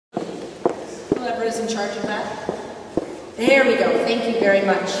whoever is in charge of that. There we go. Thank you very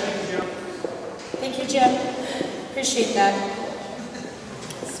much. Thank you, Jim. Appreciate that.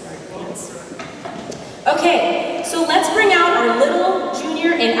 Sorry, pants. Okay, so let's bring out our little,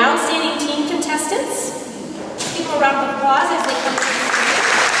 junior, and outstanding team contestants. Give them a round of applause as they come to the stage.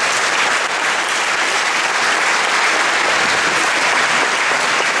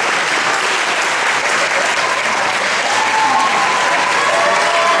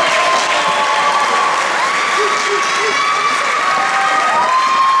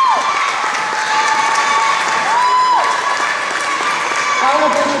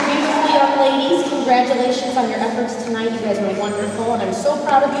 Congratulations on your efforts tonight. You guys were wonderful, and I'm so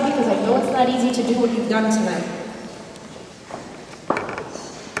proud of you because I know it's not easy to do what you've done tonight.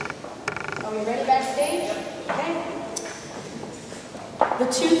 Are we ready backstage? Okay.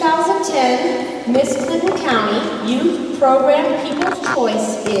 The 2010 Miss Clinton County Youth Program People's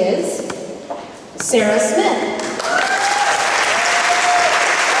Choice is Sarah Smith.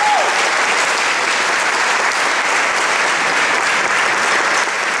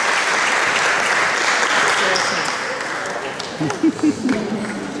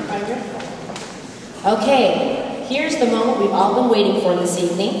 Okay, here's the moment we've all been waiting for this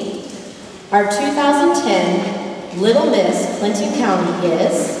evening. Our 2010 Little Miss Clinton County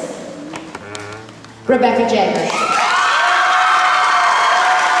is Rebecca Jagger.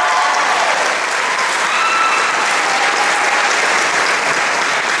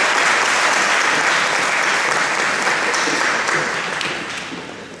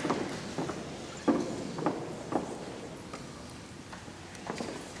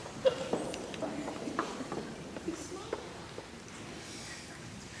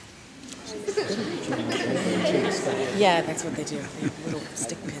 Yeah, that's what they do. They have little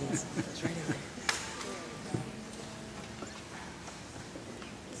stick pins. It's right in there.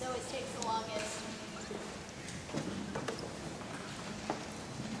 It always takes the longest.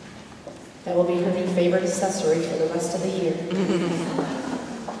 That will be her new favorite accessory for the rest of the year.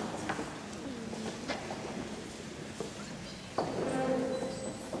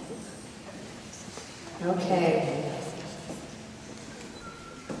 Okay.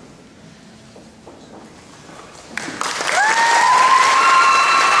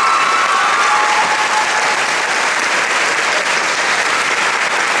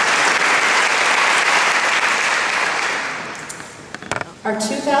 Our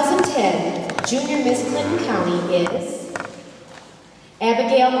 2010 Junior Miss Clinton County is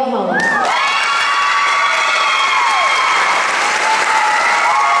Abigail Mulholland.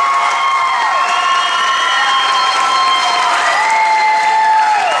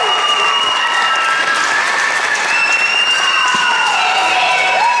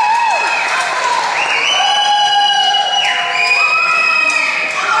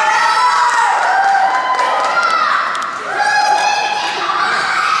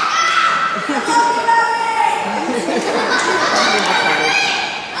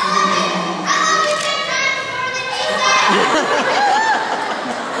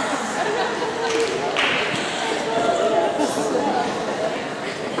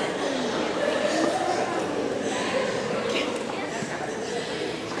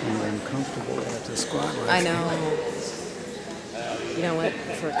 I know. You know what?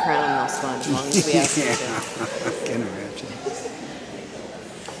 For a crown, I'll sponge as long as we ask you to. I can imagine.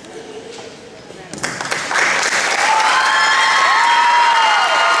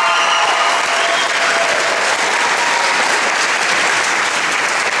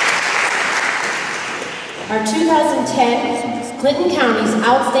 Our 2010 Clinton County's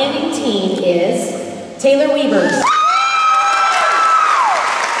outstanding team is Taylor Weavers.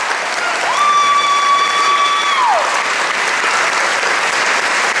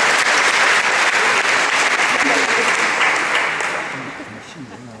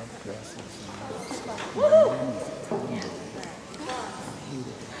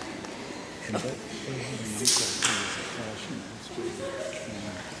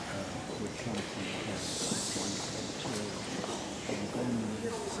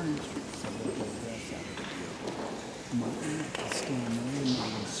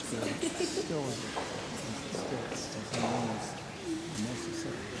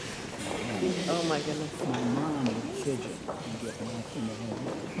 Oh my goodness. My mom would fidget and get knocked in the head.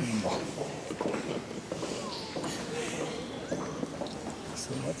 So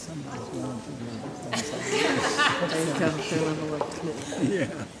what somebody's willing to do. There you go, their level of commitment.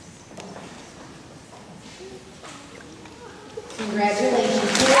 Yeah.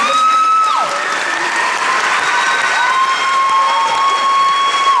 Congratulations.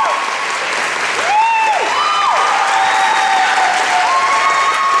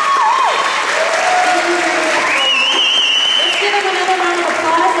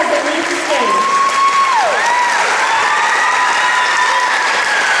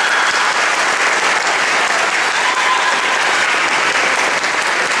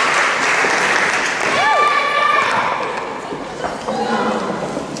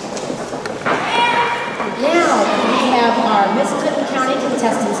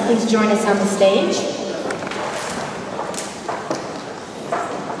 us on the stage.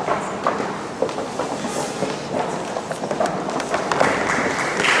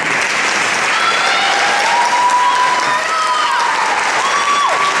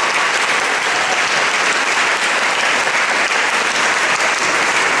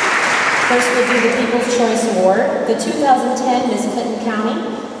 First we'll do the People's Choice Award. The 2010 Miss Clinton County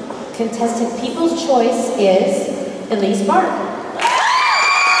contestant People's Choice is Elise Bark.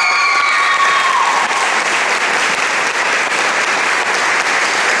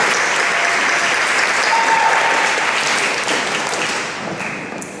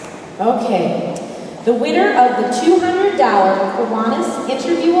 Okay, the winner of the $200 Kiwanis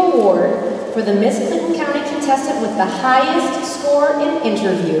Interview Award for the Miss Clinton County contestant with the highest score in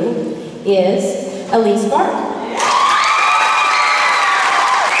interview is Elise Bark.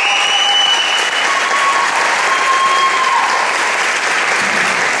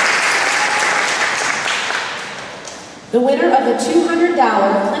 The winner of the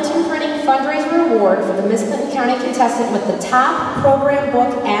 $200 Clinton Printing Fundraiser Award for the Miss Clinton County contestant with the top program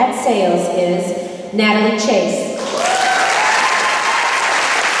book ad sales is Natalie Chase.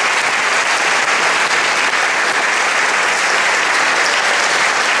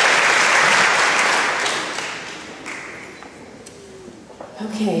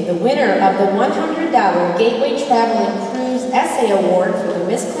 Okay, the winner of the $100 Gateway Travel and Cruise Essay Award for the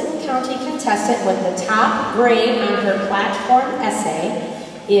Miss Clinton County contestant with the top grade on her platform essay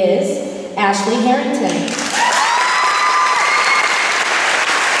is Ashley Harrington.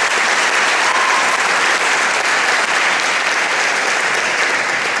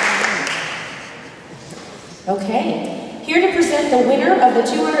 Okay, here to present the winner of the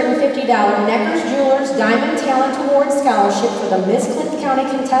 $250 Neckers Jewelers Diamond Talent Award Scholarship for the Miss Clinton County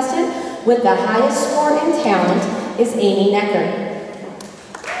contestant with the highest score in talent is Amy Necker.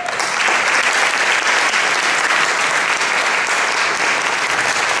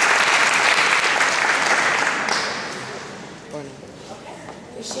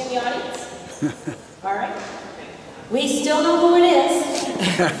 Is she in the audience? All right. We still know who it is.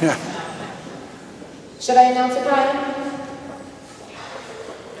 Should I announce it, Brian?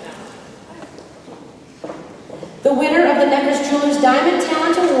 The winner of the Neckers Jewelers Diamond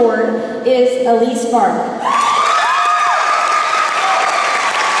Talent Award is Elise Bark.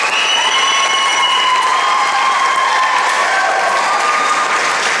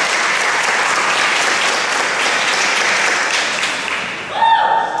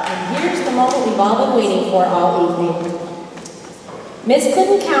 And here's the moment we've all been waiting for all evening. Miss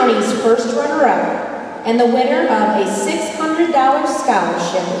Clinton County's first runner-up and the winner of a $600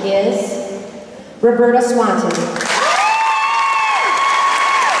 scholarship is Roberta Swanton.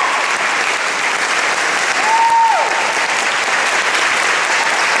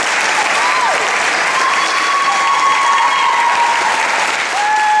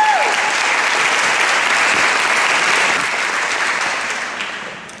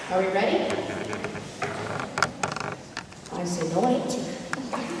 Are we ready? I say no wait.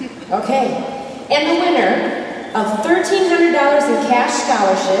 Okay. And the winner of $1,300 in cash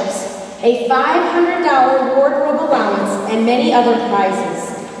scholarships, a $500 wardrobe allowance, and many other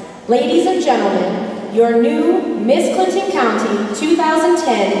prizes. Ladies and gentlemen, your new Miss Clinton County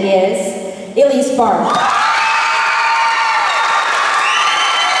 2010 is Elise Bark.